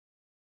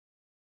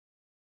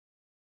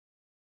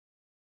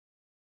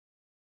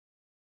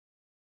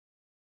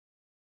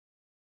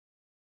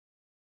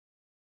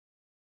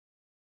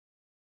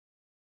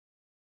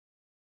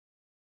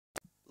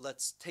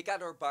Let's take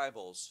out our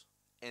Bibles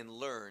and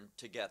learn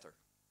together.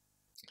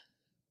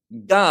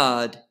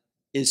 God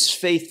is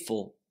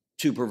faithful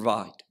to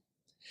provide.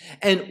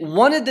 And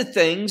one of the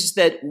things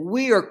that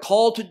we are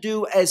called to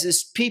do as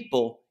His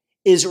people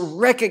is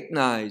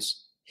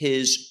recognize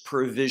His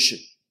provision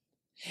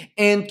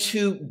and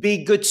to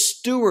be good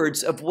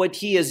stewards of what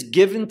He has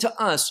given to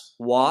us.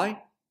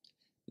 Why?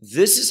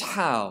 This is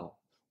how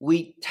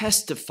we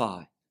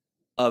testify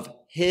of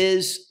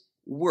His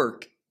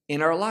work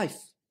in our life,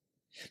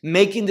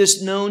 making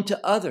this known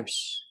to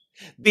others,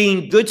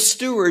 being good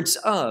stewards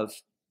of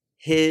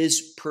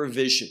His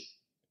provision.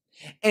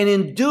 And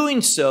in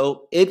doing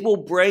so, it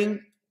will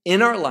bring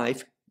in our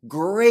life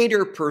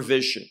greater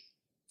provision.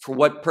 For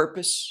what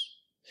purpose?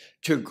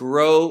 To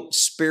grow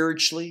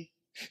spiritually,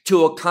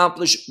 to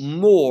accomplish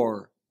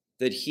more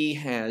that He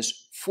has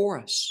for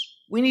us.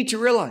 We need to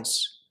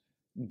realize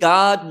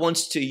God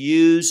wants to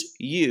use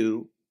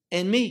you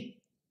and me.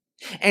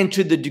 And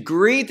to the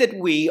degree that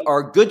we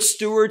are good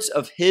stewards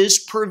of His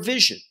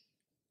provision,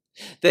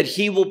 that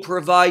He will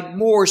provide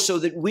more so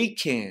that we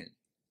can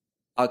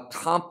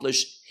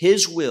accomplish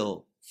His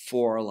will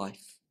for our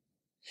life.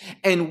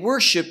 And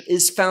worship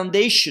is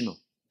foundational.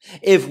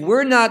 If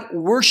we're not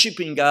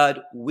worshiping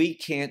God, we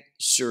can't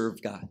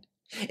serve God.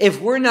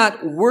 If we're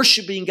not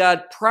worshiping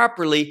God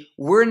properly,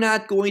 we're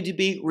not going to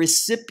be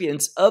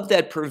recipients of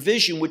that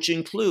provision, which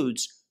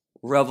includes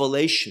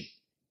revelation,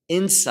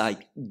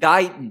 insight,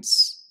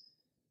 guidance.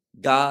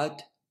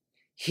 God,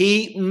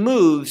 He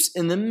moves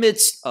in the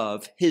midst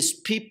of His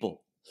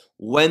people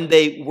when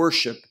they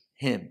worship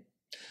Him.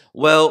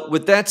 Well,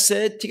 with that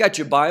said, take out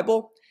your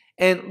Bible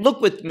and look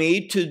with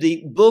me to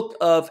the book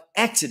of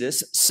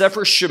Exodus,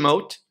 Sefer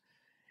Shemot,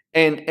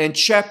 and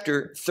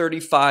chapter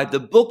 35. The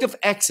book of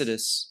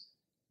Exodus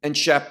and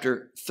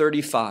chapter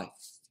 35.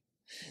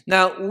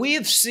 Now, we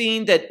have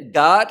seen that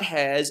God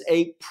has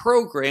a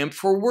program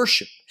for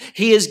worship.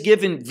 He has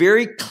given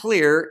very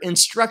clear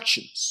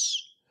instructions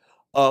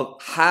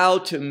of how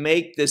to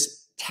make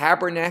this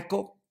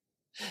tabernacle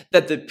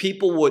that the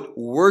people would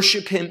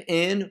worship Him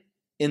in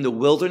the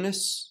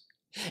wilderness.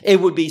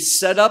 It would be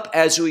set up,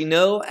 as we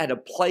know, at a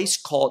place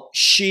called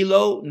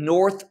Shiloh,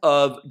 north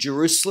of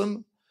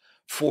Jerusalem,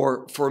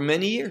 for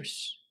many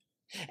years.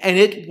 And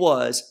it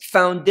was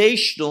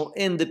foundational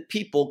in the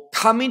people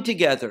coming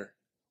together,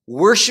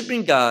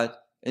 worshiping God,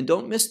 and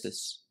don't miss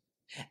this,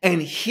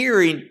 and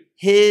hearing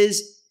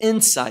His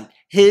insight,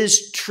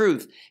 His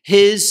truth,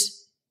 His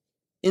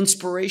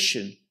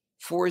inspiration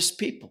for His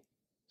people.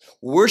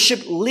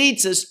 Worship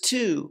leads us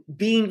to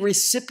being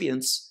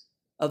recipients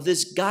of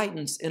this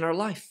guidance in our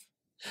life,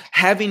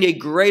 having a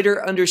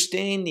greater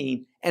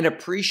understanding and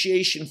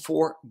appreciation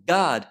for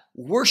God.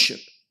 Worship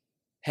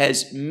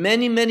has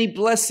many, many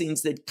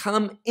blessings that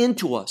come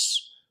into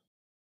us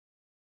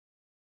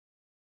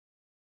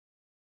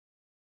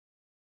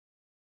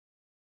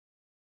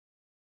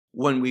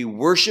when we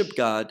worship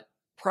God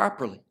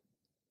properly.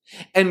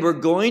 And we're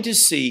going to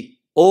see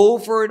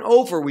over and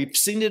over, we've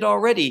seen it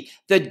already,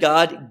 that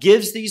God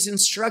gives these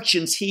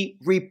instructions. He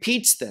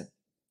repeats them.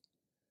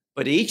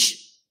 But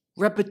each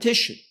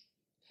repetition,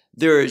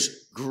 there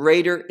is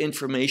greater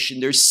information.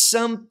 There's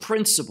some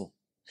principle,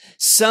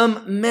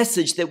 some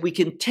message that we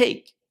can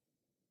take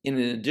in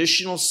an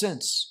additional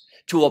sense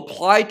to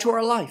apply to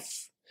our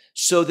life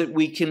so that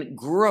we can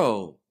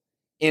grow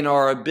in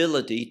our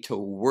ability to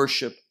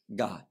worship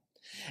God.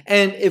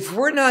 And if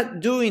we're not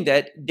doing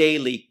that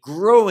daily,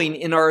 growing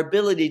in our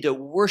ability to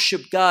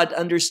worship God,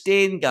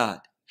 understand God,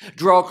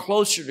 draw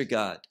closer to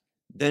God,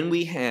 then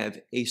we have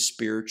a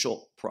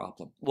spiritual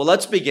problem. Well,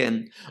 let's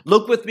begin.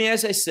 Look with me,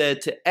 as I said,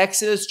 to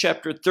Exodus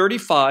chapter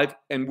 35,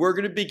 and we're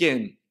going to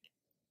begin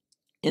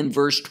in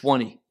verse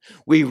 20.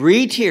 We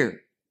read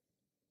here,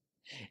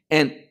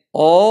 and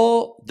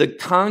all the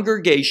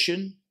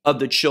congregation of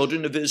the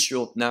children of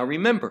Israel. Now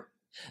remember,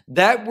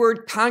 that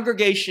word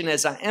congregation,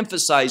 as I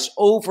emphasized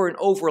over and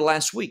over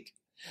last week,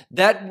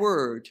 that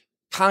word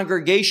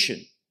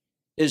congregation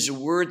is a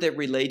word that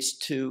relates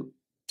to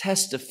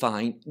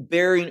testifying,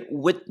 bearing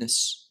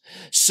witness.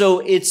 So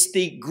it's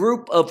the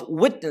group of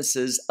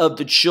witnesses of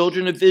the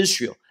children of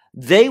Israel.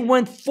 They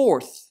went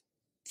forth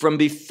from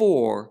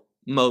before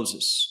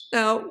Moses.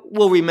 Now,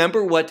 we'll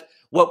remember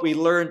what we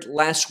learned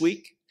last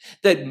week,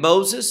 that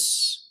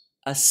Moses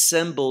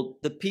assembled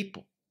the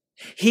people.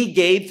 He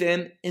gave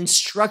them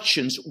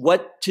instructions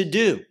what to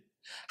do,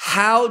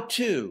 how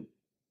to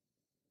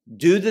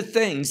do the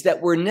things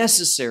that were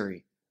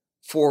necessary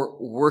for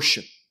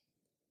worship.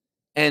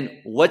 And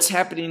what's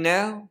happening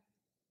now?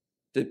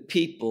 The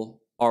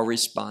people are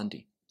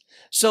responding.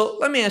 So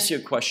let me ask you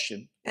a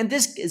question, and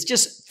this is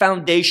just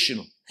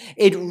foundational.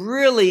 It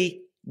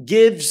really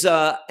gives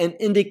an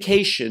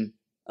indication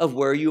of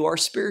where you are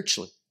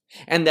spiritually,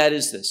 and that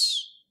is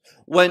this.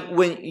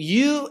 When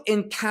you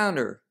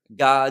encounter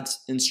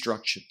God's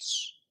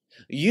instructions,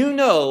 you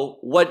know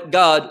what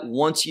God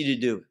wants you to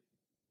do.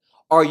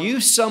 Are you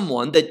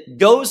someone that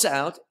goes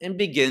out and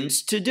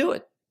begins to do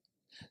it?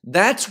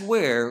 That's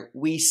where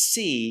we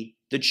see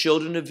the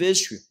children of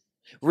Israel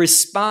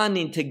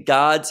responding to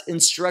God's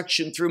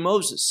instruction through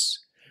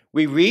Moses.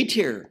 We read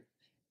here,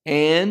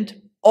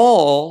 and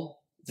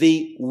all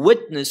the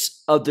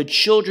witness of the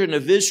children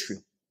of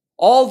Israel,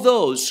 all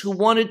those who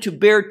wanted to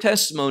bear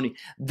testimony,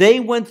 they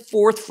went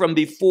forth from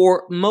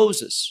before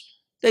Moses.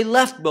 They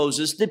left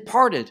Moses,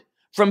 departed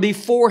from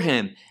before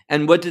him.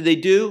 And what did they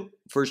do?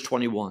 Verse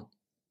 21.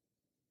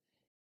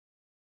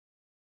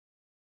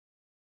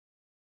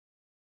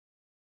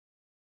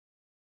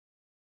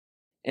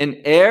 And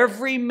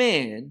every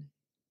man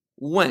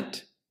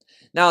went.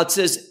 Now it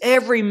says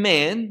every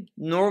man,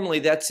 normally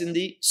that's in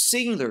the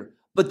singular,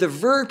 but the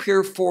verb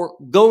here for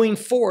going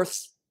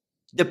forth,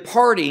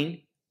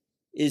 departing,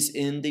 is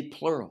in the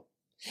plural.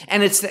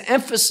 And it's to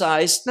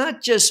emphasize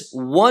not just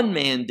one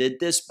man did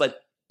this,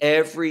 but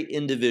every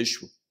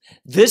individual.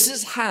 This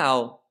is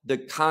how the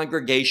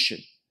congregation,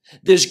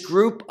 this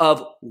group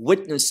of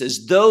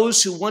witnesses,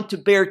 those who want to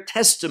bear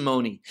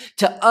testimony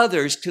to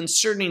others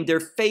concerning their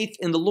faith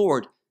in the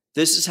Lord,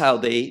 this is how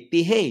they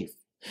behave.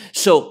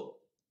 So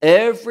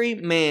every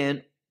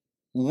man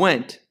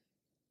went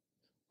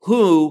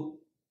who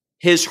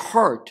his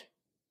heart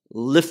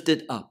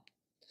lifted up.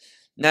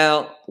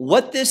 Now,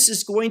 what this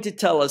is going to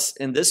tell us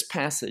in this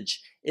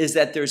passage is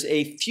that there's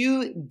a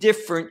few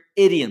different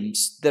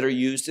idioms that are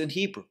used in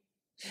Hebrew.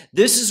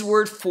 This is a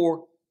word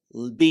for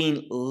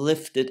being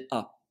lifted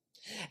up.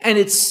 And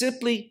it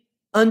simply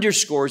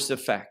underscores the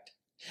fact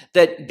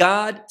that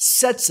God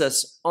sets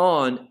us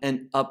on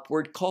an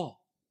upward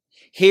call.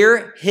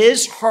 Here,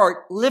 his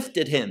heart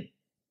lifted him.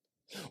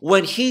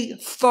 When he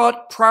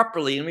thought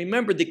properly, and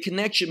remember the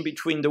connection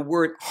between the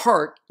word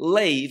heart,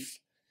 lave,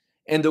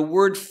 and the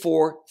word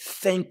for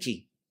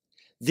thanking.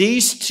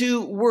 These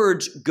two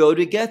words go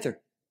together.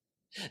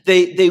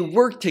 They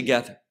work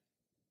together.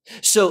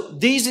 So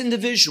these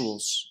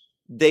individuals,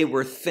 they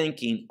were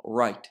thinking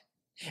right.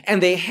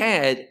 And they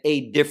had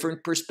a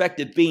different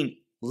perspective. Being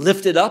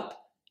lifted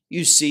up,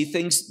 you see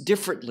things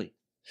differently.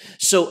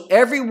 So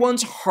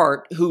everyone's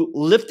heart who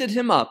lifted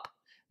him up,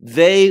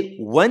 they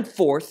went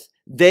forth,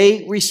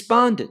 they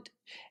responded.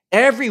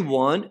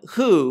 Everyone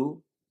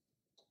who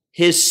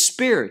his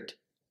spirit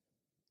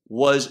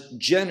was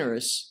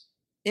generous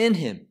in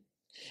him.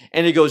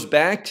 And it goes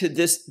back to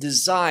this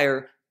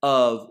desire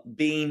of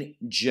being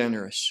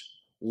generous,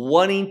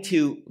 wanting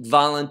to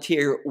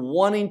volunteer,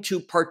 wanting to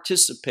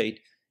participate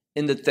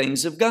in the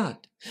things of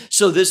God.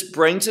 So this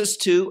brings us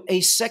to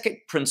a second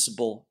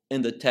principle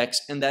in the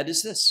text, and that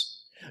is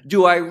this.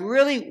 Do I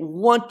really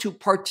want to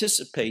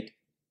participate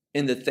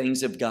in the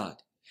things of God?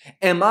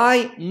 Am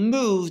I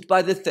moved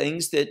by the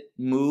things that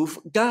move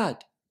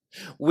God?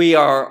 We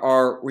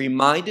are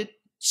reminded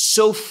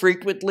so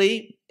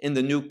frequently in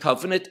the New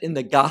Covenant, in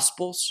the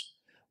Gospels,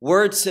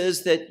 where it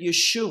says that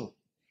Yeshua,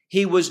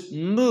 he was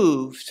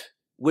moved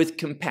with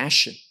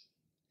compassion.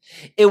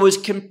 It was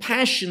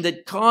compassion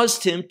that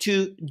caused him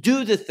to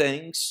do the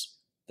things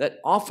that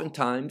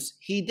oftentimes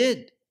he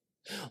did.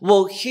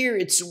 Well, here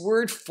it's a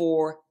word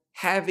for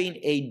having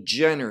a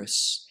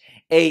generous,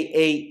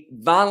 a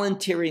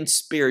volunteering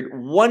spirit,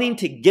 wanting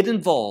to get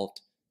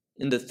involved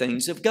in the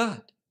things of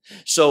God.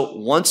 So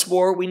once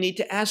more, we need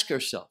to ask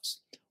ourselves,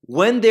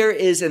 when there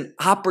is an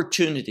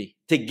opportunity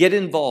to get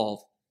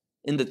involved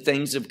in the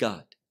things of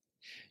God,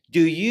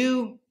 do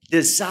you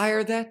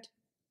desire that?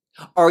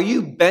 Are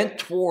you bent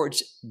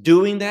towards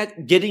doing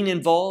that, getting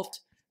involved?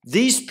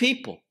 These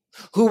people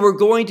who were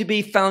going to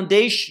be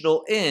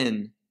foundational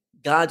in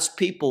God's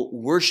people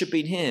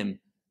worshiping him,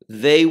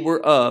 they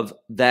were of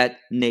that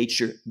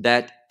nature,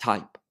 that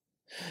type.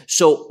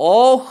 So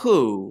all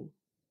who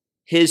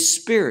his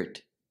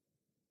spirit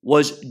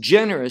was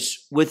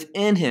generous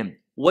within him,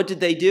 what did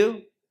they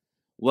do?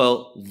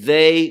 Well,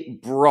 they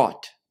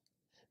brought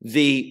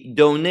the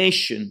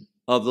donation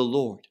of the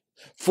Lord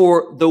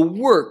for the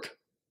work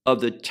of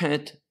the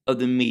tent of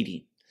the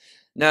meeting.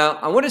 Now,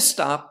 I want to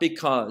stop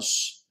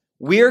because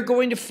we are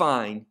going to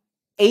find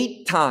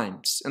 8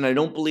 times, and I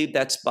don't believe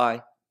that's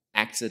by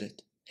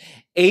accident.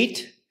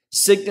 8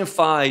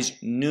 signifies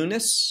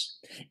newness.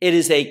 It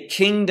is a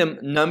kingdom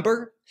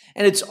number,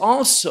 and it's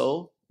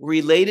also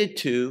related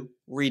to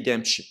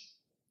redemption.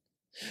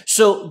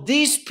 So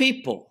these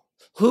people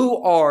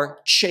who are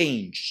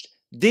changed,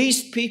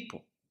 these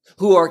people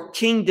who are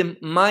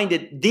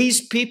kingdom-minded,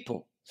 these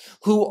people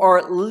who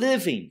are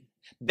living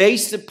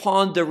based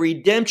upon the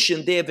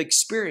redemption they have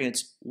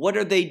experienced, what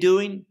are they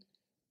doing?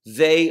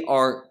 They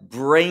are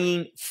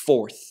bringing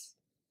forth.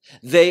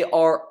 They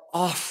are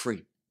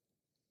offering.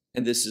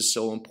 And this is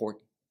so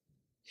important.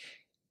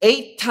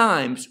 8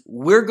 times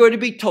we're going to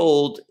be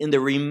told in the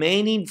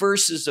remaining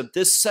verses of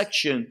this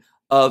section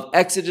of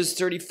Exodus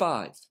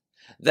 35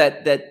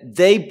 that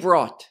they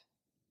brought,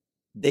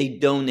 they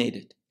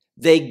donated,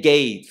 they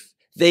gave,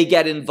 they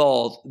got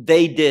involved,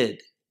 they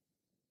did.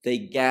 They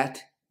got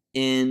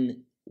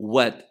in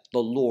what the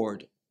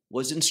Lord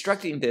was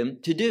instructing them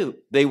to do.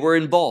 They were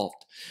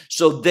involved.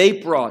 So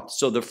they brought,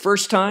 so the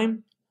first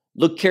time,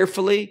 look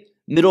carefully,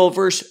 middle of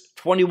verse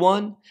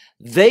 21,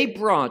 they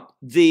brought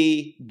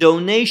the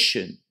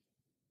donation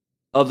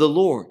of the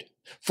Lord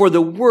for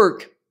the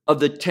work of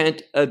the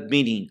tent of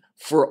meeting,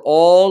 for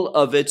all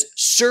of its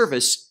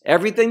service,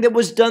 everything that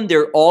was done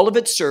there, all of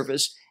its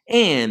service,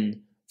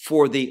 and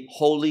for the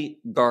holy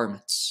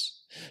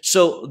garments.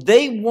 So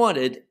they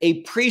wanted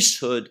a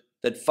priesthood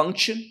that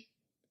functioned,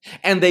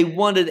 and they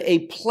wanted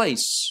a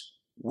place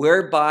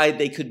whereby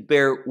they could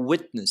bear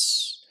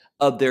witness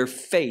of their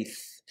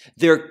faith,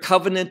 their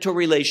covenantal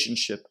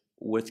relationship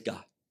with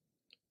God.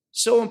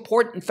 So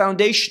important,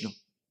 foundational.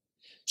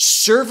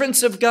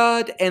 Servants of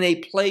God and a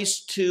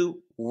place to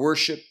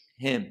worship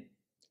Him.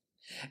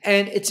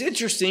 And it's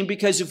interesting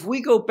because if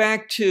we go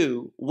back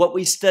to what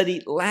we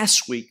studied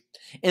last week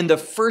in the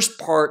first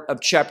part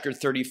of chapter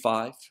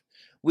 35,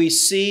 we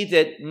see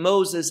that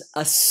Moses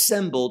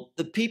assembled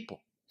the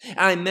people.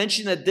 I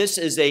mentioned that this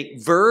is a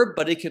verb,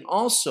 but it can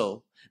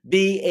also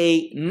be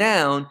a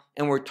noun,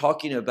 and we're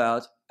talking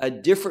about a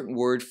different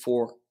word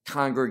for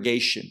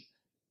congregation,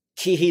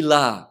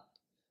 kihilah.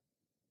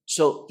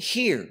 So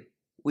here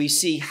we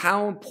see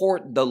how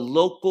important the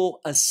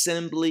local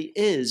assembly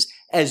is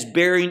as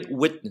bearing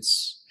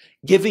witness,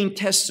 giving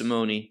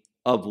testimony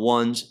of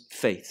one's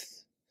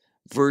faith.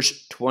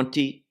 Verse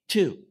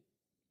 22.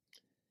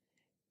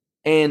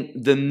 And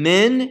the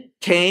men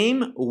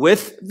came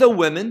with the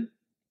women.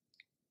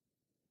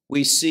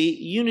 We see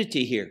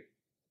unity here.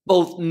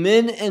 Both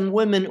men and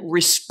women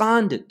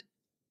responded.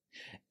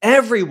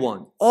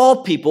 Everyone,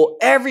 all people,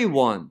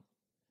 everyone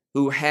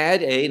who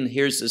had and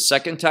here's the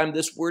second time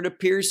this word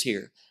appears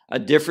here, a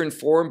different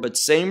form but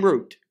same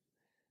root,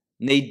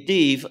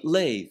 nadiv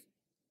lev,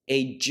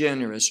 a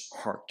generous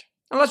heart.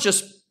 Now let's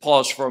just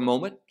pause for a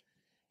moment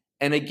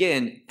and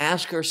again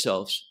ask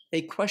ourselves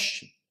a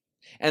question.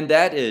 And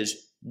that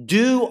is,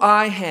 do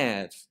I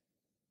have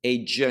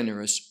a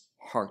generous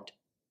heart?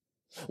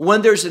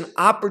 When there's an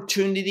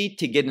opportunity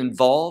to get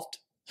involved,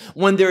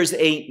 when there's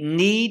a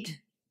need,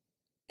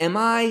 am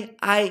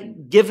I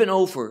given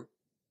over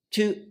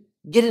to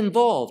get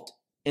involved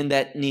in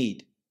that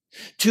need,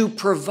 to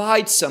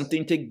provide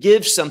something, to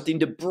give something,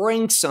 to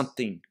bring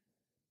something,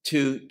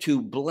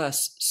 to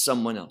bless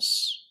someone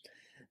else?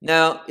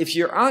 Now, if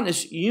you're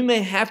honest, you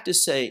may have to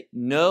say,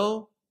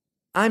 no,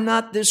 I'm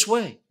not this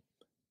way.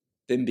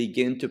 Then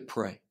begin to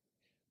pray.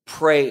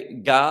 Pray,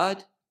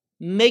 God,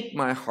 make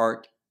my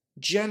heart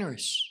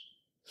generous.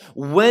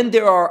 When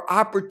there are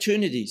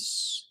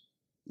opportunities,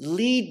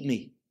 lead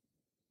me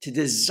to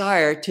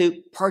desire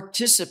to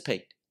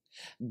participate.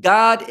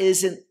 God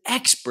is an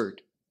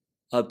expert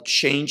of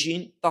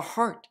changing the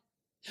heart.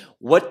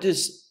 What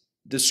does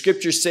the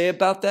scripture say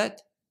about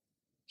that?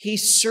 He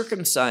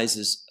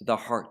circumcises the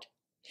heart.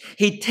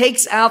 He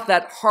takes out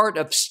that heart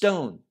of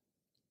stone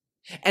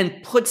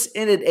and puts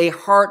in it a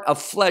heart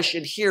of flesh.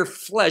 And here,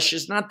 flesh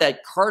is not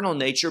that carnal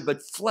nature,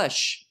 but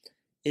flesh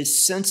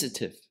is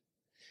sensitive.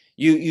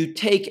 You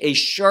take a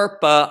sharp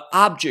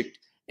object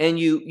and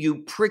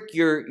you prick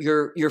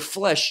your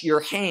flesh,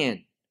 your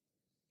hand.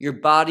 Your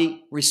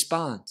body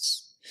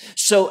responds.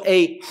 So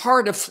a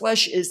heart of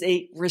flesh is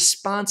a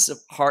responsive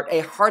heart, a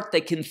heart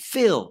that can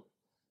feel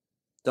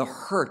the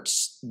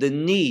hurts, the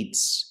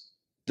needs,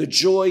 the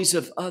joys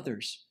of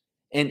others,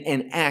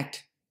 and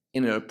act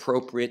in an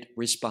appropriate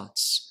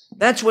response.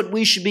 That's what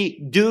we should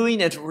be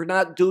doing. If we're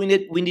not doing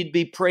it, we need to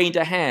be praying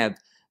to have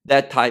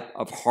that type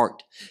of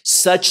heart.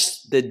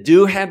 Such that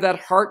do have that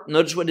heart,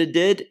 notice what it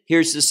did.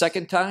 Here's the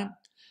second time.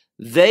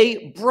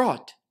 They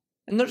brought,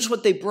 and notice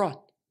what they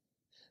brought.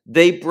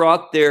 They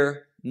brought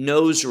their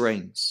nose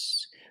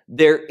rings,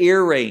 their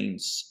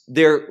earrings,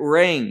 their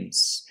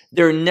rings,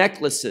 their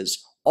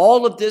necklaces.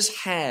 All of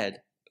this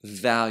had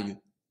value.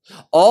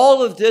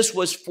 All of this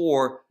was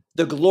for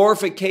the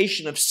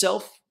glorification of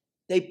self.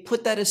 They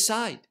put that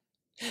aside.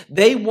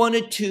 They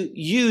wanted to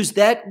use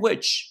that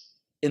which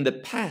in the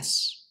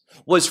past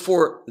was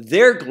for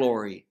their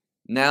glory.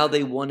 Now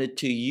they wanted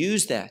to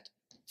use that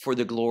for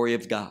the glory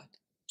of God.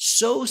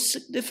 So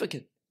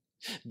significant.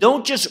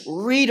 Don't just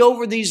read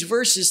over these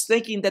verses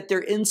thinking that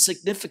they're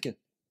insignificant,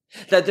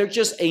 that they're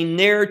just a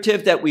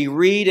narrative that we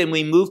read and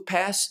we move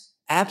past.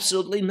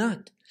 Absolutely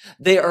not.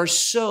 They are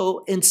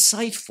so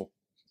insightful.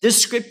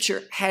 This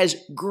scripture has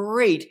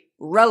great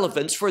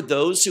relevance for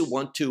those who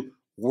want to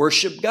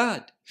worship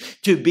God,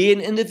 to be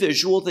an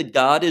individual that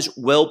God is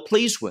well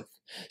pleased with.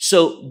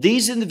 So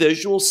these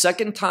individuals,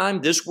 second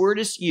time this word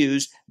is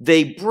used,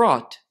 they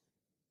brought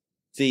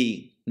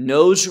the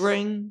nose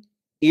ring,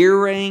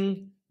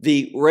 earring,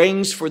 the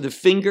rings for the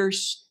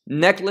fingers,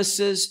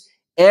 necklaces,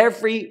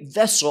 every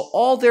vessel,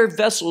 all their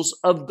vessels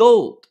of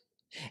gold.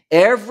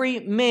 Every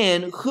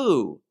man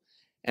who,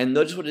 and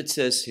notice what it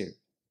says here,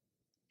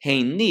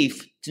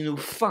 Hanif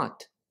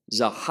tnufat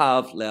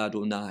zahav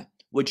le'Adonai,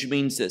 which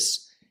means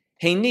this.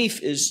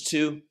 Hanif is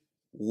to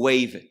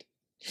wave it.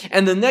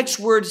 And the next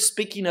word is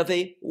speaking of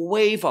a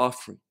wave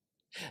offering.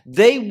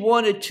 They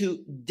wanted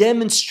to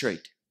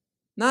demonstrate,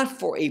 not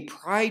for a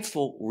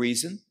prideful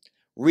reason,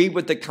 read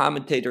what the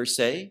commentators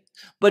say,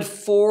 but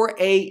for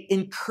a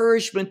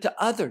encouragement to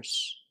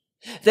others,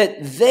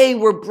 that they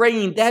were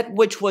bringing that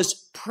which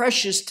was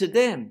precious to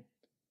them,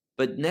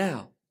 but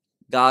now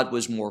God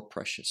was more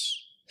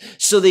precious.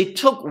 So they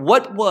took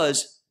what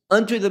was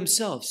unto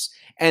themselves.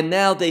 And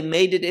now they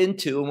made it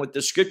into, and what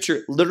the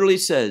scripture literally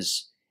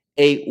says,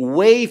 a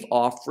wave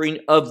offering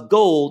of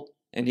gold,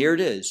 and here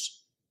it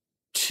is,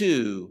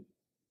 to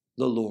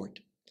the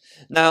Lord.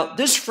 Now,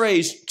 this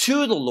phrase,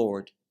 to the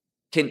Lord,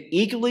 can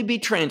equally be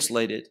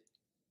translated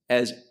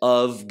as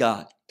of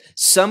God.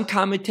 Some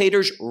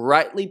commentators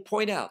rightly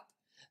point out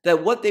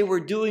that what they were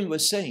doing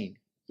was saying,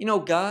 you know,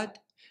 God,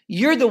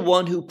 you're the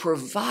one who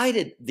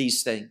provided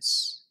these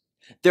things.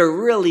 They're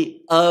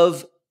really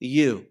of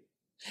you.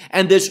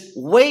 And this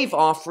wave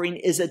offering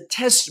is a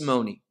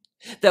testimony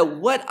that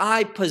what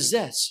I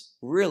possess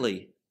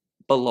really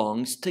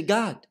belongs to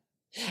God.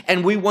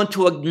 And we want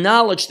to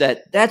acknowledge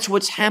that. That's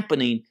what's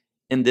happening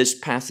in this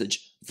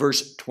passage,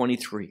 verse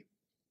 23.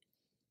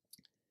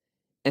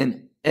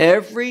 And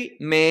every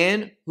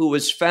man who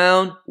was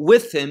found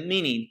with him,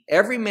 meaning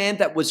every man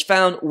that was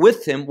found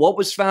with him, what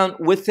was found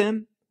with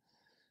him?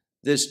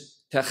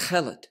 This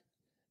techelet,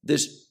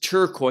 this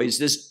turquoise,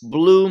 this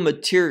blue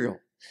material,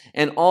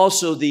 and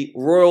also the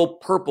royal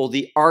purple,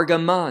 the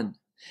argaman,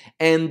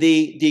 and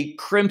the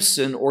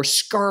crimson or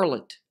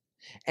scarlet,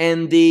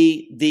 and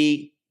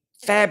the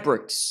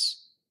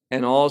fabrics,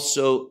 and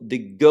also the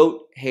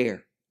goat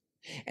hair,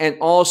 and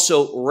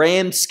also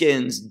ram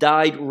skins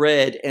dyed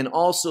red, and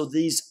also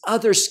these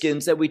other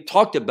skins that we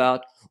talked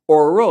about,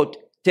 orot,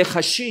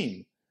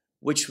 techashim,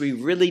 which we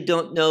really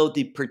don't know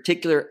the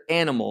particular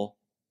animal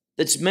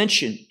that's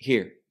mentioned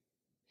here.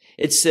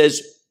 It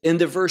says in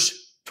the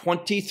verse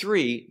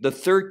 23, the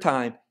third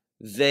time,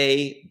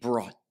 they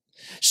brought.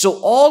 So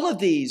all of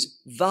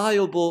these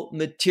valuable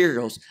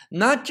materials,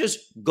 not just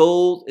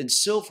gold and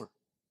silver,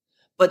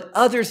 but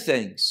other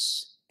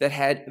things that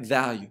had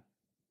value,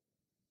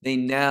 they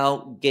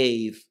now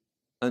gave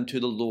unto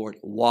the Lord.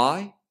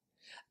 Why?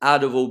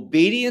 Out of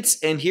obedience,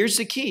 and here's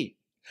the key.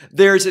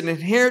 There's an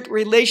inherent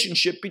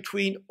relationship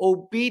between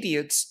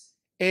obedience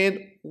and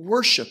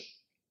worship.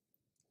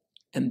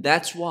 And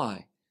that's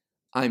why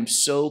I'm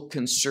so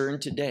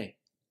concerned today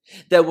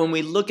that when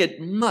we look at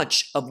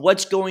much of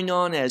what's going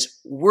on as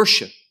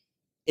worship,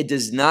 it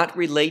does not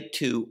relate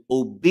to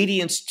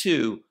obedience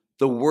to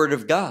the Word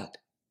of God,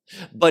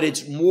 but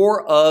it's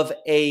more of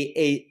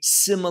a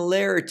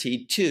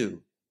similarity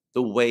to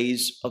the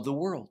ways of the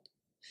world.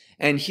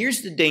 And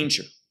here's the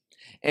danger.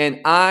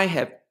 And I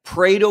have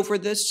prayed over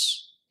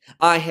this.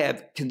 I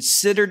have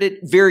considered it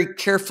very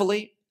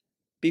carefully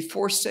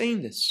before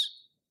saying this.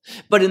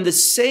 But in the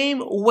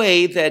same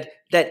way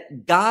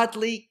that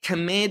godly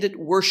commanded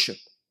worship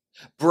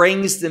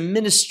brings the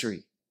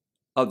ministry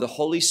of the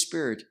Holy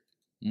Spirit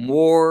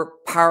more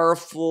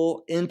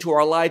powerful into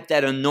our life,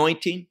 that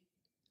anointing,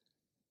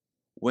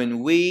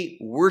 when we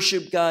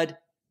worship God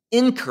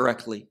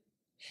incorrectly,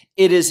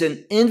 it is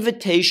an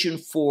invitation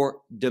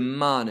for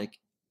demonic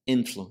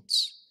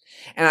influence.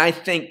 And I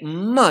think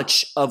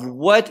much of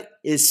what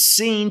is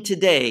seen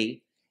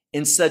today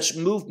in such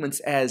movements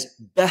as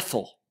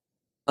Bethel,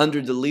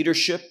 under the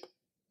leadership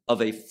of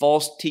a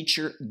false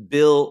teacher,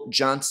 Bill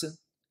Johnson,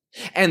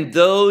 and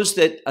those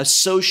that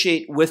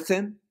associate with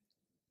him,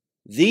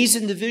 these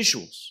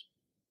individuals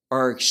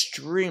are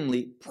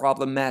extremely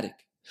problematic.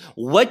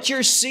 What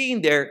you're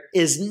seeing there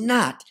is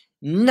not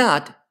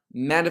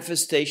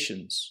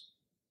manifestations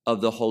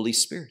of the Holy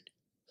Spirit.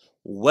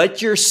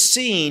 What you're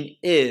seeing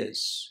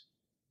is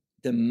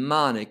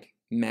demonic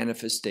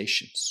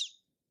manifestations.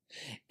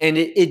 And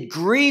it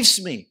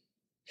grieves me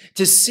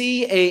to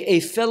see a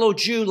fellow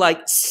Jew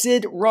like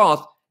Sid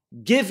Roth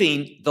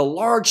giving the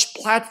large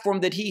platform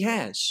that he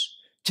has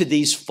to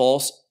these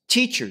false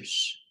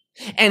teachers.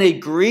 And it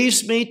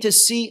grieves me to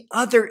see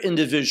other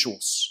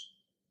individuals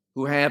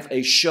who have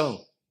a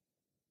show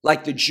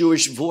like the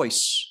Jewish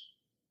Voice,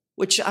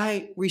 which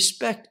I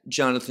respect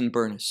Jonathan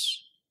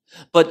Bernis.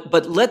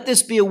 But let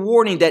this be a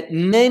warning that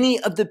many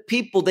of the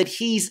people that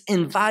he's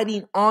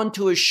inviting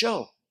onto his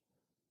show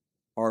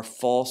are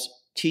false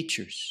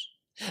teachers.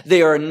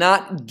 They are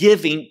not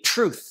giving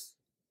truth.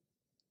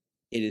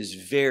 It is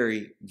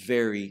very,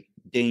 very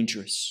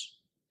dangerous.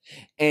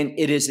 And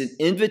it is an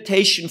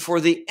invitation for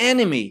the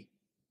enemy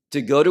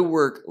to go to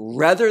work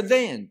rather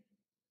than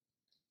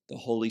the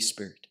Holy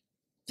Spirit.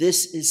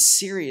 This is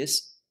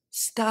serious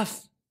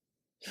stuff.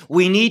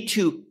 We need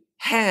to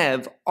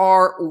have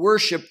our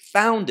worship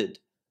founded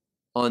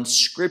on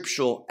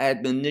scriptural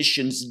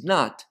admonitions,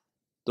 not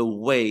the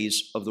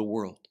ways of the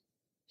world.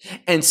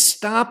 And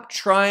stop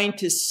trying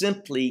to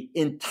simply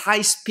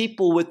entice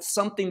people with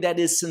something that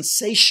is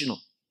sensational.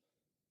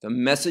 The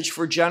message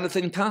for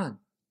Jonathan Cahn.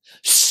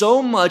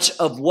 So much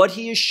of what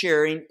he is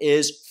sharing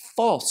is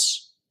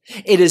false.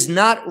 It is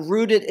not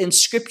rooted in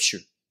Scripture.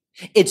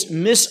 It's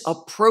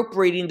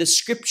misappropriating the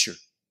Scripture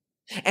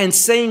and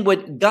saying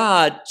what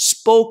God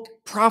spoke,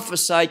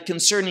 prophesied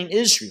concerning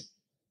Israel,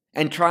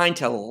 and trying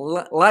to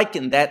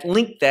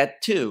link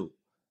that to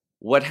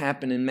what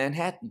happened in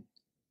Manhattan.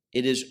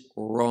 It is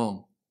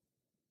wrong.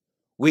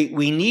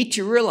 We need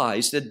to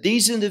realize that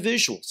these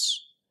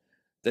individuals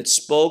that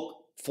spoke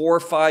 4 or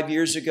 5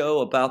 years ago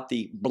about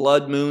the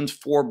blood moons,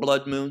 4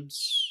 blood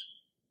moons,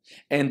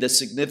 and the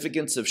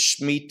significance of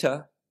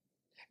Shemitah,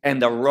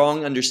 and the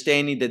wrong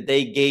understanding that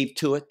they gave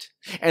to it,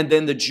 and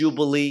then the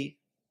Jubilee,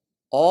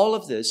 all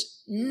of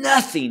this,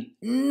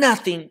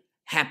 nothing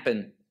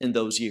happened in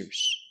those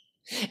years.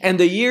 And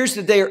the years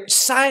that they're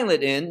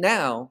silent in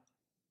now,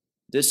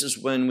 this is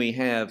when we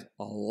have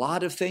a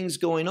lot of things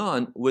going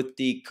on with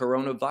the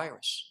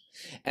coronavirus.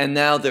 And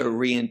now they're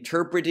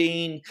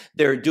reinterpreting,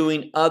 they're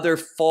doing other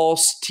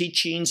false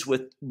teachings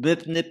with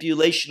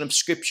manipulation of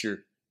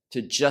Scripture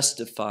to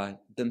justify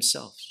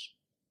themselves.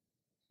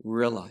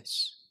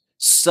 Realize,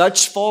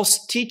 such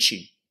false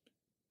teaching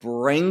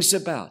brings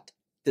about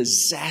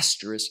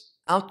disastrous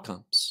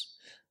outcomes.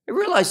 I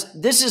realize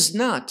this is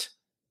not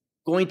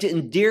going to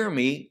endear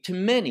me to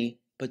many,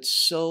 but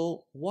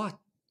so what?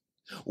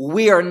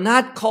 We are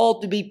not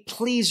called to be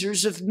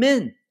pleasers of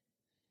men.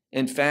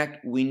 In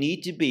fact, we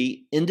need to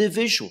be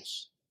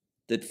individuals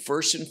that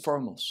first and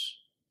foremost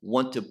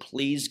want to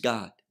please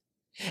God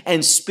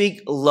and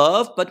speak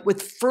love, but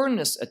with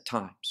firmness at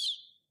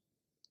times,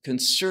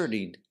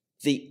 concerning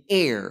the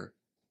heir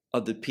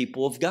of the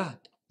people of God.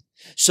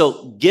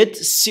 So get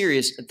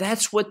serious.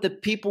 That's what the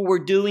people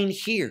were doing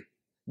here.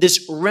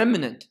 This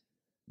remnant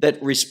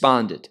that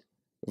responded.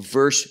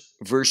 Verse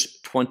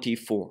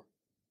 24.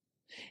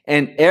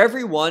 And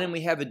everyone, and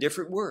we have a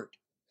different word.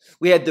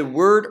 We had the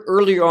word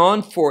earlier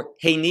on for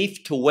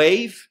hanif, to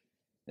wave.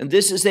 And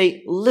this is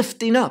a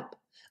lifting up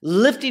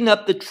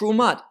the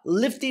trumat,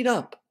 lifting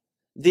up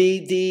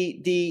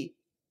the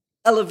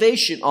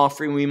elevation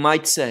offering, we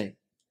might say,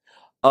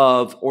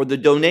 or the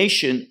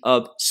donation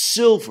of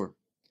silver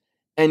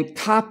and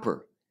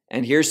copper.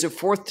 And here's the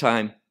fourth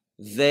time,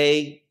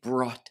 they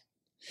brought.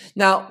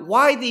 Now,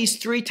 why these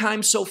three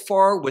times so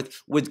far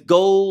with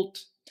gold,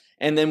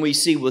 and then we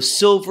see with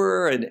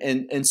silver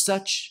and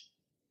such?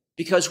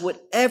 Because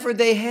whatever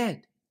they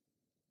had,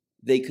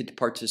 they could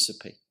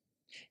participate.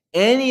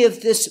 Any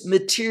of this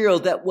material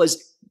that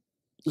was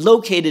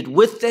located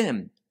with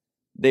them,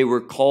 they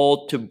were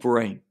called to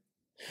bring.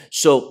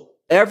 So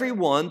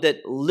everyone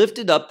that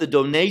lifted up the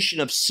donation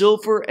of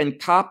silver and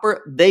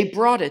copper, they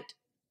brought it.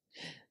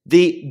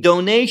 The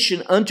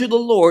donation unto the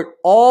Lord,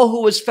 all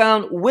who was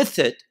found with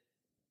it.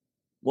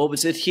 What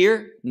was it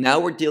here? Now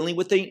we're dealing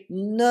with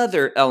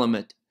another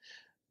element,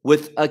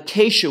 with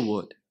acacia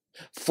wood,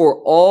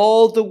 for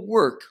all the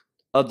work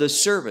of the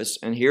service.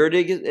 And here it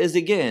is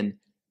again,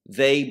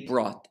 they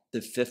brought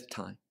the fifth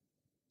time.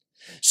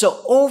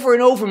 So over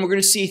and over, we're going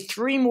to see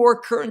three more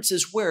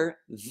occurrences where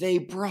they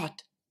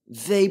brought.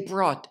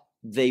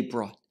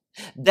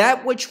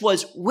 That which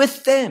was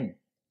with them,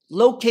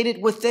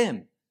 located with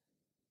them,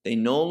 they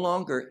no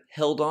longer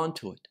held on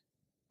to it,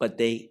 but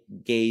they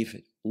gave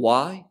it.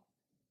 Why?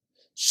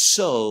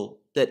 So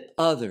that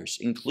others,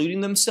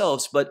 including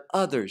themselves, but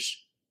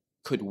others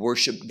could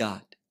worship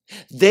God.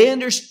 They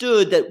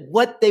understood that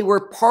what they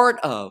were part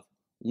of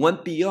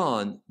went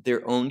beyond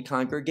their own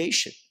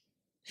congregation,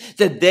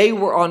 that they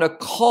were on a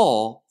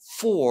call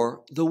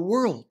for the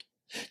world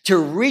to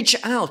reach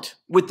out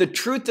with the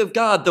truth of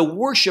God, the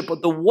worship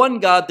of the one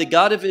God, the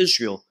God of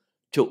Israel,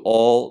 to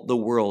all the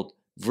world.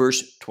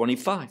 Verse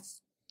 25.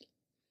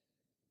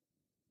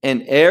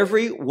 And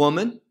every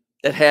woman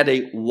that had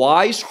a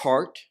wise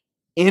heart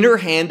in her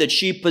hand, that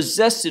she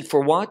possessed it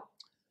for what?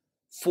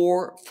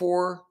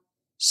 For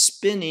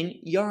spinning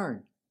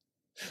yarn,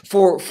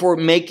 for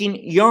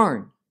making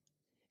yarn.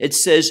 It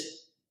says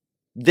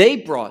they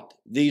brought,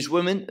 these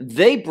women,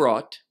 they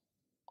brought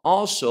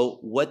also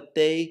what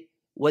they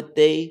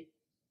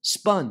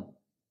spun.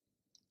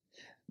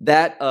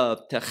 That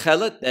of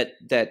techelet,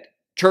 that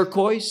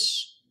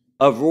turquoise,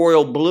 of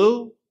royal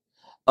blue,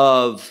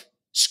 of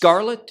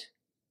scarlet,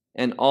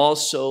 and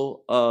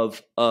also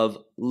of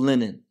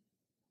linen,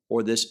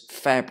 or this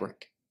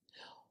fabric.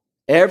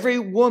 Every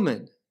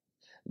woman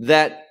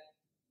that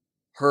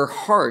her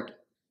heart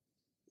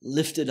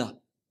lifted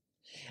up.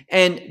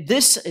 And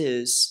this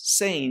is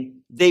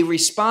saying they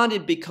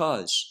responded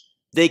because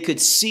they could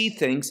see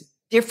things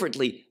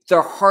differently.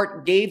 Their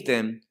heart gave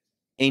them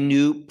a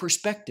new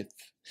perspective.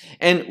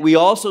 And we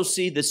also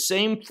see the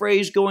same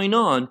phrase going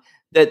on,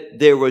 that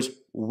there was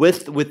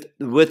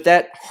with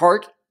that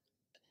heart,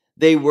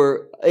 they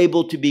were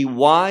able to be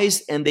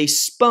wise, and they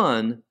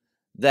spun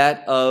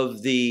that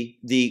of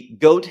the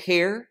goat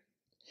hair.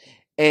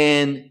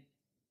 And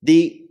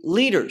the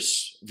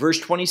leaders, verse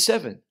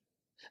 27,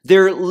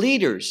 their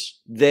leaders,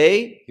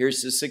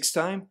 here's the sixth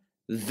time,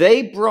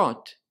 they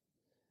brought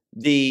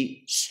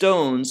the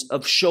stones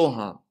of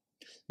shoham.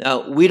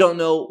 Now, we don't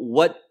know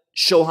what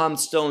shoham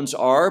stones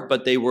are,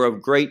 but they were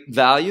of great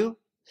value.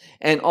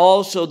 And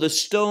also the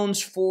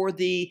stones for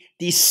the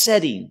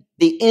setting,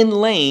 the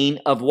inlaying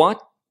of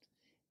what?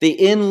 The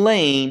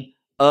inlaying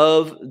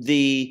of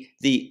the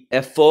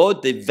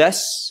ephod, the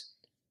vests,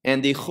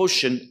 and the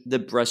choshen, the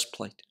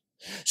breastplate.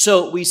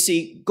 So we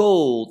see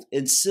gold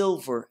and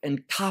silver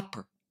and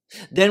copper.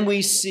 Then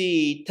we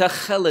see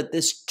techelet,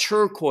 this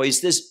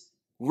turquoise, this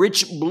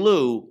rich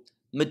blue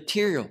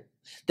material,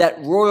 that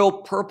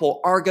royal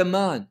purple,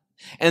 argaman.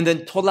 And then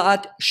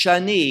tolat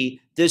shani,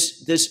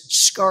 this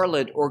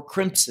scarlet or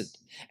crimson.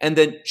 And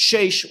then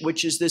shesh,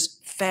 which is this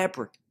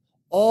fabric.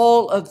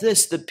 All of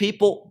this the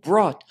people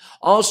brought.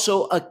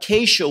 Also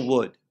acacia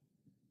wood.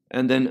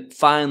 And then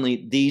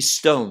finally, these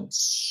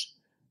stones.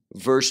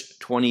 Verse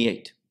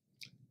 28.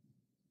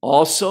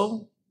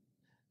 Also,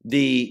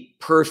 the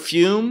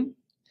perfume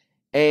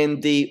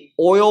and the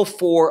oil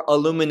for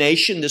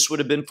illumination. This would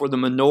have been for the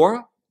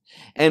menorah.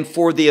 And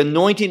for the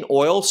anointing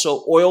oil,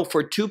 so oil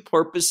for two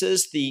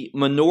purposes, the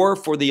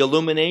menorah for the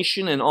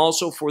illumination and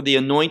also for the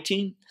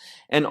anointing,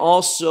 and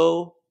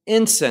also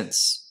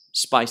incense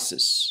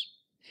spices.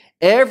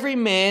 Every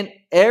man,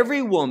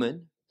 every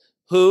woman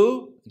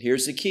who,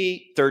 here's the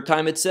key, third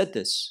time it said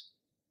this,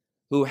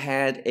 who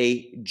had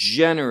a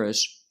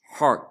generous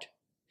heart.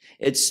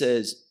 It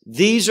says,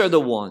 these are the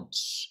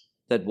ones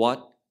that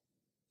what?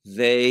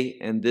 They,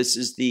 and this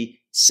is the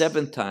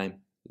seventh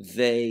time,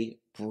 they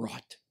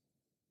brought.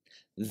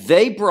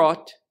 They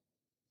brought,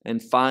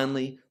 and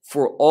finally,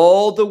 for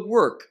all the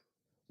work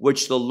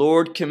which the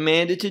Lord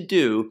commanded to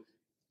do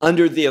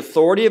under the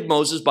authority of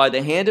Moses, by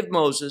the hand of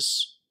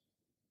Moses,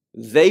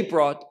 they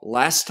brought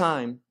last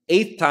time,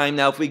 eighth time.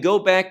 Now, if we go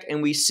back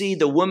and we see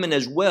the woman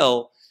as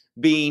well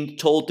being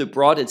told to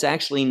brought, it's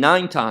actually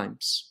 9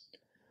 times.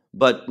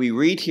 But we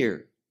read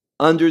here,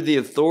 under the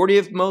authority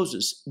of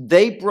Moses,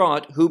 they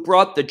brought, who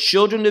brought the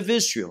children of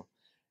Israel.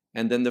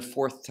 And then the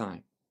fourth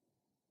time,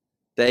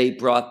 they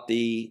brought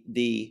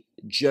the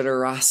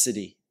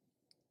generosity,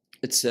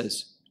 it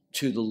says,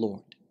 to the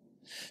Lord.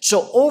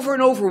 So over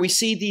and over, we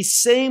see these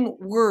same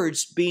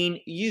words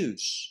being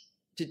used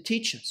to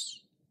teach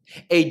us.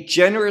 A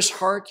generous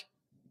heart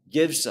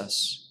gives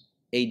us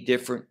a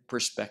different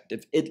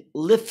perspective. It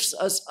lifts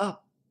us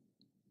up.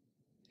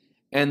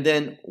 And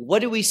then what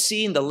do we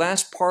see in the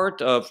last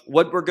part of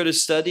what we're going to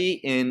study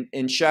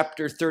in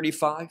chapter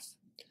 35?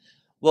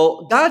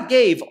 Well, God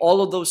gave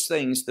all of those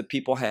things the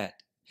people had.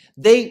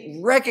 They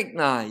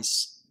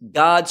recognize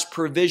God's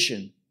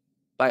provision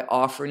by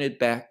offering it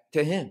back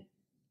to Him.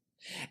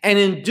 And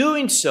in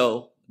doing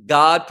so,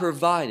 God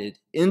provided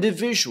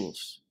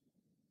individuals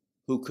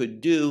who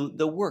could do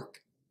the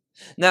work.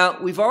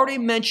 Now, we've already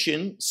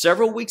mentioned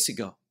several weeks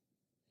ago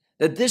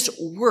that this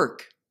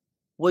work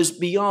was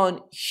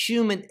beyond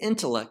human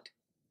intellect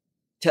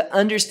to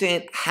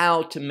understand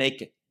how to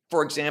make it.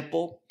 For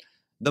example,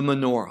 the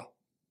menorah.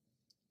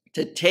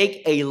 To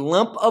take a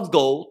lump of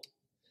gold,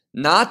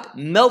 not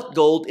melt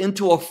gold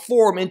into a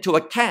form, into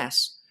a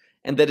cast,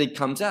 and that it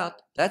comes out.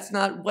 That's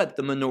not what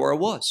the menorah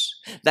was.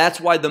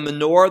 That's why the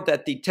menorah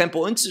that the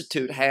Temple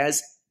Institute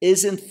has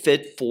isn't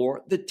fit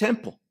for the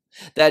temple.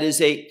 That is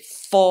a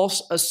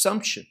false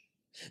assumption.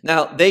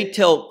 Now, they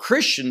tell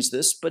Christians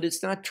this, but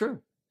it's not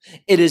true.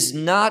 It is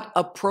not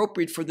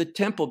appropriate for the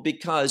temple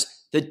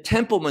because the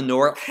temple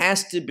menorah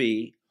has to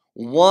be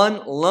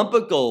one lump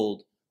of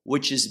gold,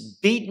 which is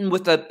beaten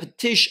with a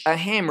patish, a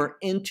hammer,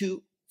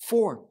 into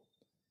form.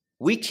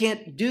 We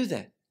can't do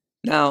that.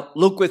 Now,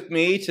 look with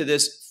me to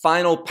this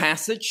final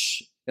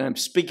passage, and I'm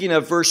speaking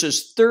of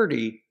verses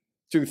 30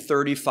 through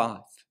 35.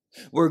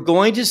 We're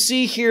going to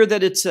see here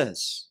that it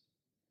says,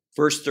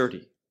 verse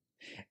 30,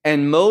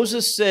 and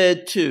Moses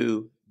said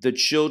to the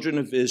children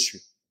of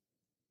Israel,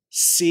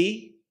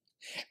 see,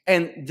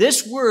 and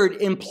this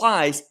word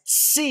implies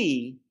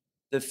see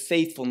the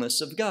faithfulness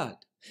of God.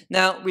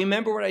 Now,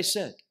 remember what I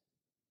said.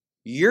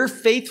 Your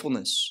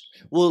faithfulness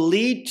will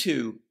lead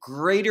to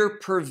greater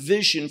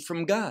provision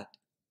from God.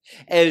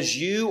 As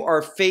you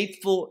are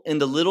faithful in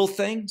the little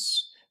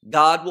things,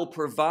 God will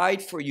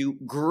provide for you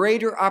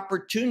greater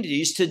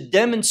opportunities to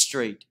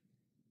demonstrate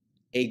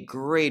a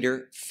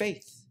greater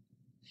faith.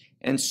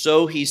 And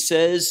so he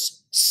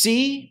says,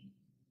 see,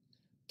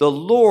 the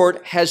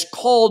Lord has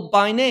called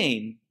by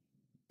name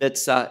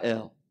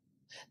Bezalel,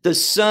 the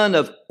son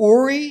of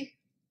Uri,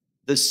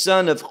 the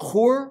son of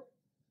Hur,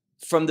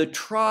 from the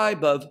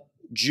tribe of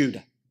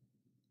Judah.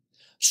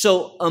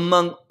 So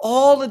among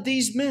all of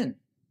these men,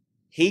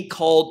 he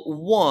called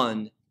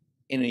one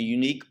in a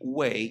unique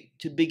way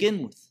to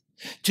begin with,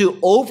 to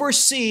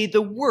oversee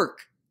the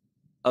work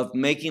of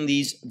making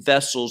these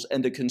vessels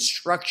and the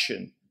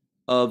construction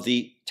of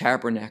the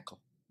tabernacle.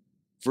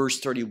 Verse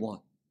 31.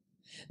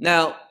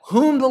 Now,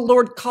 whom the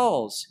Lord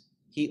calls,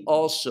 he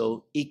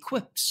also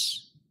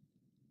equips.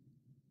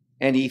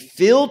 And he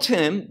filled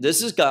him,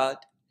 this is God,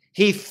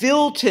 he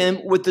filled him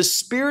with the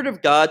Spirit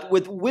of God,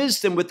 with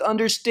wisdom, with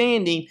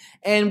understanding,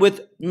 and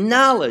with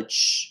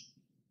knowledge,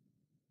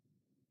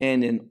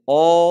 and in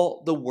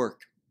all the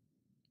work.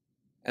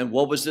 And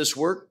what was this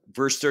work?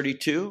 Verse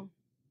 32,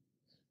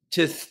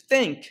 to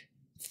think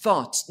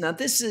thoughts. Now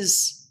this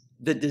is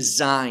the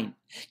design,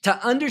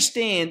 to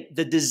understand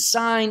the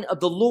design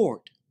of the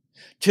Lord,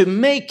 to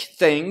make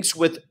things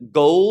with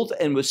gold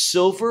and with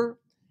silver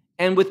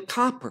and with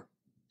copper,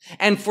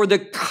 and for the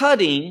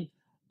cutting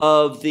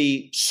of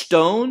the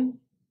stone,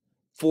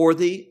 for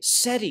the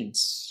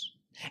settings,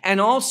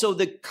 and also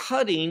the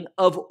cutting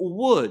of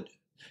wood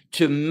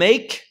to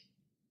make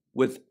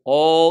with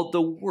all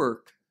the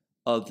work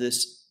of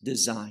this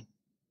design.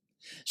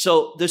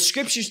 So the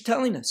scripture's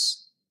telling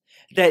us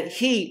that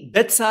he,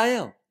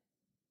 Bezalel,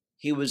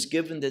 he was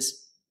given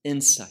this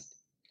insight,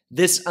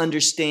 this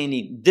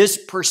understanding, this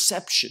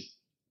perception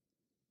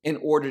in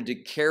order to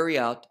carry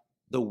out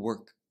the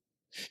work.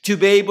 To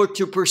be able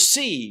to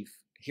perceive,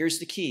 here's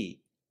the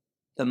key,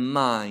 the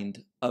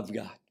mind of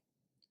God.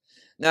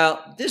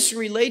 Now, this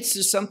relates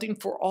to something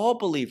for all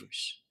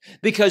believers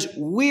because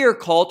we are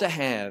called to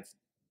have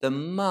the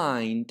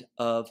mind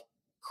of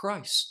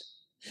Christ.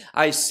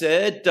 I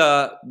said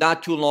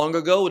not too long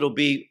ago, it'll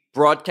be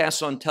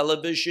broadcast on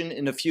television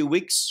in a few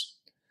weeks,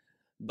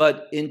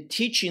 but in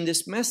teaching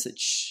this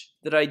message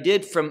that I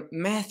did from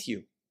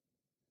Matthew,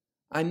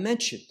 I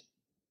mentioned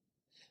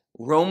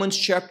Romans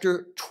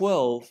chapter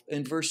 12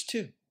 and verse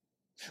 2,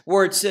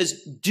 where it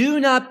says, do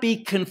not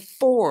be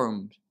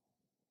conformed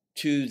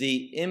to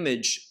the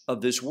image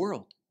of this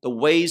world, the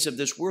ways of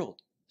this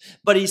world.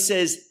 But he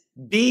says,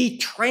 be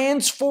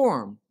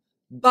transformed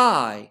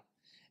by,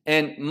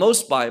 and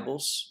most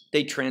Bibles,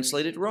 they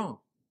translate it wrong.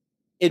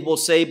 It will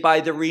say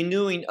by the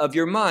renewing of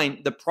your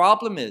mind. The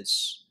problem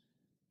is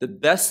the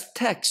best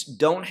texts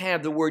don't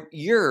have the word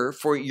your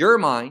for your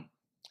mind,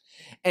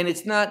 and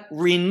it's not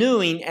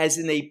renewing as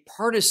in a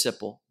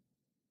participle,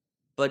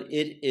 but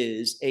it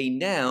is a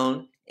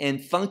noun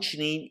and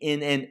functioning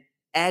in an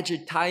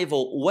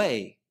adjectival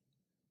way,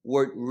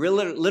 where it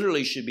really,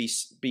 literally should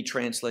be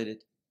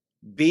translated,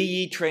 be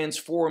ye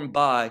transformed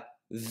by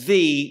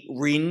the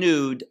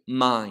renewed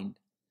mind.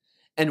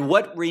 And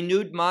what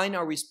renewed mind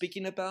are we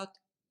speaking about?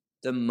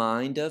 The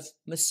mind of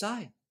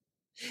Messiah.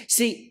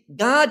 See,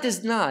 God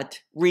does not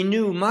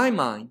renew my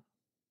mind.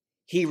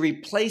 He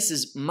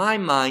replaces my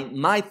mind,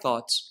 my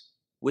thoughts,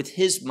 with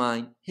his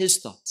mind, his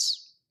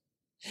thoughts.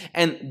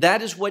 And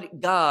that is what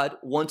God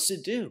wants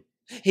to do.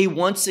 He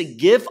wants to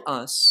give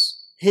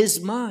us his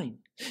mind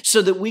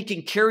so that we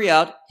can carry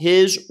out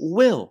his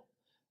will.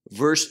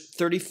 Verse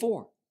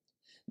 34.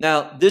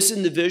 Now, this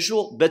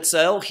individual,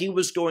 Bezalel, he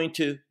was going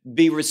to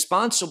be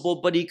responsible,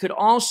 but he could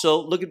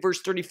also, look at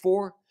verse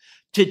 34,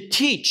 to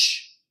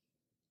teach,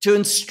 to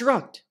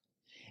instruct,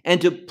 and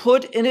to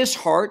put in his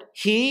heart,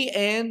 he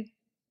and,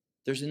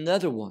 there's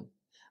another one,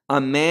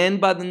 a man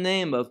by the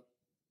name of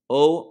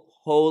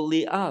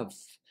Oholiab,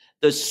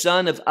 the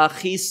son of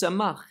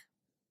Ahisamach,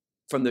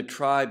 from the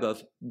tribe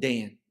of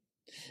Dan.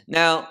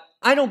 Now,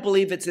 I don't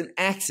believe it's an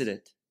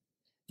accident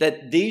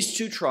that these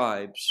two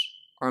tribes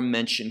are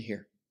mentioned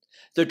here.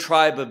 The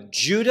tribe of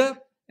Judah,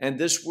 and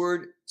this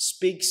word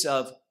speaks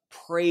of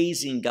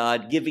praising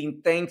God,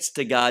 giving thanks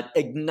to God,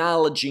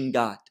 acknowledging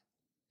God.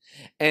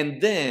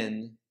 And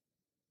then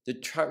the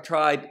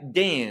tribe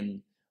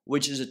Dan,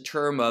 which is a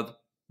term of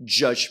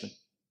judgment.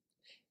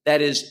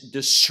 That is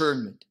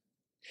discernment,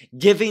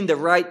 giving the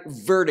right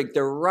verdict,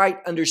 the right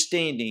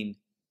understanding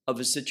of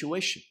a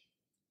situation.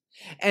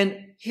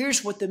 And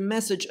here's what the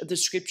message of the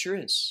scripture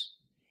is.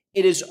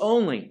 It is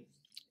only,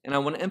 and I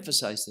want to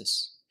emphasize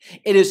this,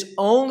 it is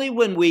only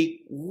when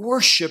we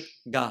worship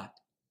God,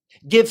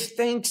 give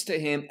thanks to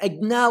him,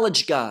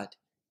 acknowledge God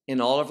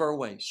in all of our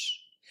ways,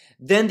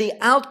 then the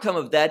outcome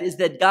of that is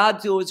that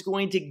God is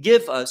going to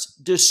give us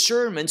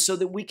discernment so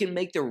that we can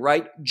make the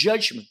right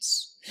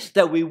judgments,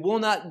 that we will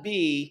not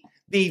be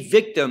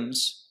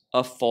victims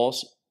of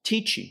false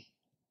teaching.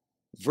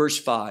 Verse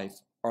 5,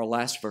 our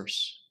last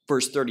verse,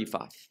 verse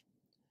 35.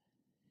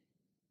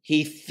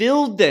 He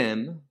filled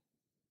them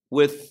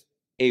with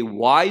a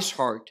wise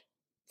heart.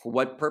 For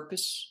what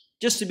purpose?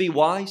 Just to be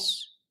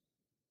wise?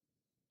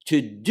 To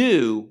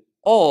do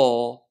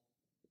all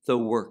the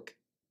work.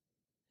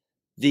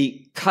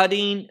 The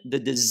cutting, the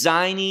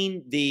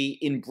designing, the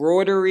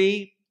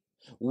embroidery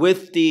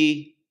with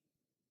the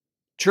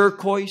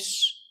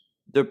turquoise,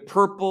 the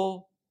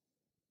purple,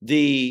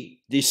 the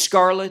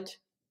scarlet,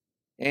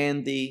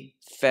 and the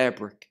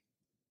fabric.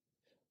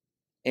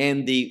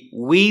 And the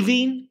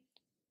weaving,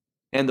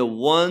 and the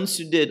ones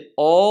who did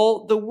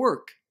all the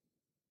work,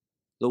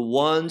 the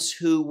ones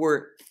who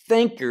were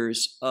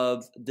thinkers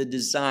of the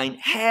design,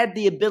 had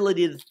the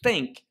ability to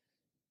think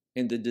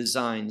in the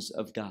designs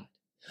of God.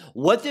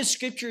 What this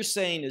scripture is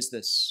saying is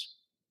this: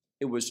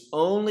 it was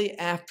only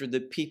after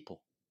the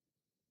people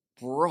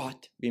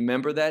brought,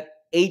 remember that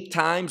 8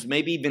 times,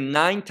 maybe even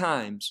 9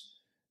 times,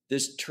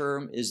 this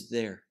term is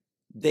there.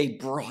 They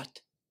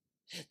brought.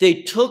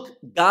 They took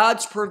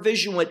God's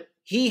provision, what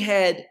he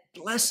had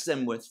blessed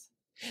them with.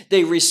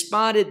 They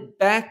responded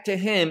back to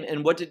him,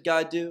 and what did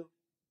God do?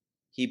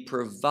 He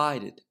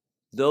provided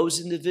those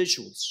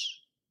individuals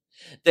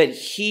that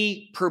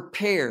he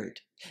prepared,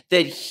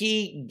 that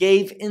he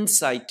gave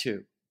insight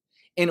to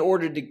in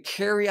order to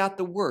carry out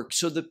the work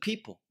so the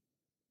people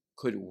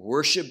could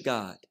worship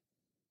God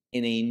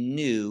in a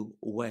new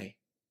way,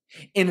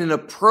 in an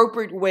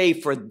appropriate way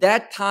for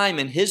that time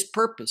and his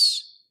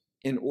purpose,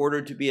 in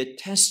order to be a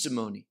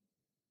testimony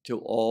to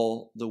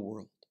all the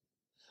world.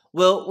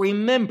 Well,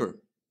 remember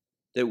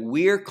that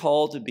we are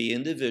called to be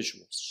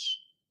individuals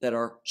that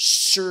are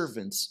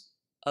servants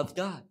of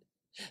God.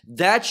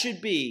 That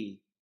should be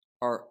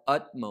our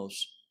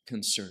utmost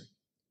concern.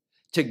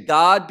 To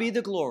God be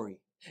the glory.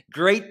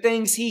 Great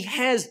things he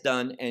has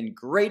done and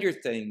greater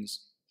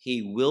things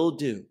he will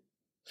do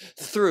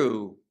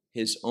through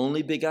his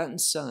only begotten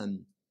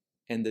Son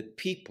and the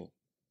people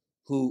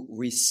who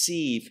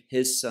receive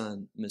his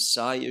Son,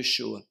 Messiah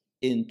Yeshua,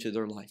 into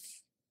their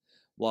life.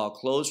 Well, I'll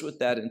close with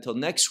that. Until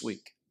next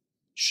week,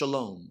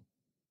 shalom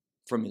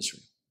from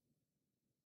Israel.